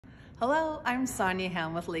Hello, I'm Sonia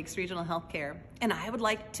Helm with Lakes Regional Healthcare, and I would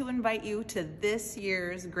like to invite you to this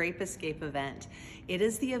year's Grape Escape event. It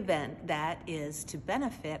is the event that is to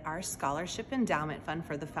benefit our Scholarship Endowment Fund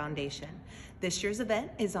for the Foundation. This year's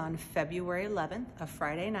event is on February 11th, a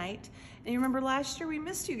Friday night. And you remember last year we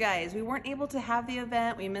missed you guys. We weren't able to have the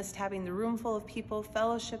event. We missed having the room full of people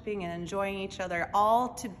fellowshipping and enjoying each other, all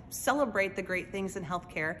to celebrate the great things in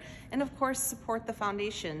healthcare and of course support the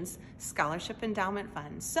Foundation's Scholarship Endowment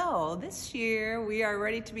Fund. So this year we are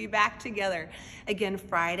ready to be back together. Again,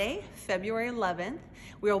 Friday, February 11th,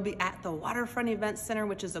 we will be at the Waterfront Event Center,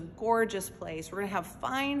 which is a gorgeous place. We're gonna have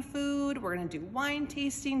fine food, we're gonna do wine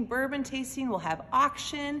tasting, bourbon tasting, we'll have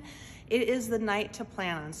auction. It is the night to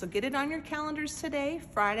plan on. So get it on your calendars today,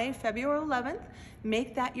 Friday, February 11th.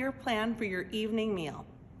 Make that your plan for your evening meal.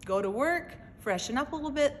 Go to work, freshen up a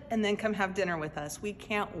little bit, and then come have dinner with us. We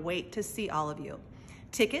can't wait to see all of you.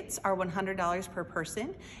 Tickets are $100 per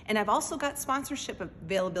person, and I've also got sponsorship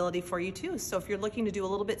availability for you too. So if you're looking to do a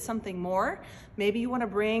little bit something more, maybe you want to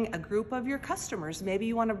bring a group of your customers, maybe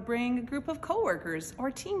you want to bring a group of coworkers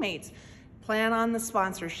or teammates, plan on the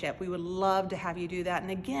sponsorship. We would love to have you do that.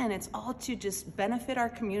 And again, it's all to just benefit our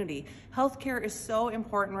community. Healthcare is so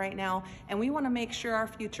important right now, and we want to make sure our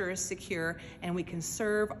future is secure and we can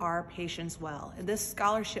serve our patients well. And this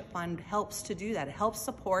scholarship fund helps to do that. It helps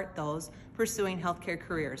support those pursuing healthcare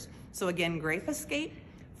careers. So again, Grape Escape,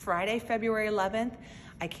 Friday, February 11th.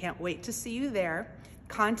 I can't wait to see you there.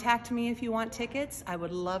 Contact me if you want tickets. I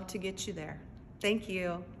would love to get you there. Thank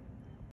you.